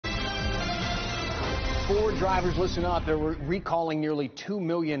Ford drivers, listen up. They're recalling nearly 2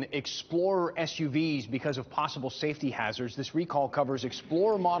 million Explorer SUVs because of possible safety hazards. This recall covers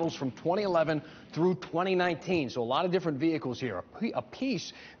Explorer models from 2011 through 2019. So a lot of different vehicles here. A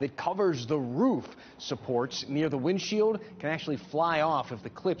piece that covers the roof supports near the windshield can actually fly off if the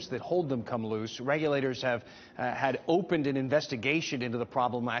clips that hold them come loose. Regulators have had opened an investigation into the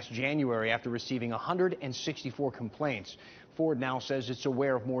problem last January after receiving 164 complaints. Ford now says it's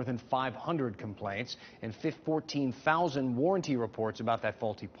aware of more than 500 complaints and 14,000 warranty reports about that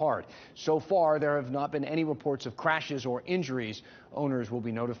faulty part. So far, there have not been any reports of crashes or injuries. Owners will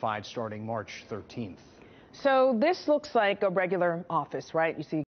be notified starting March 13th. So this looks like a regular office, right? You see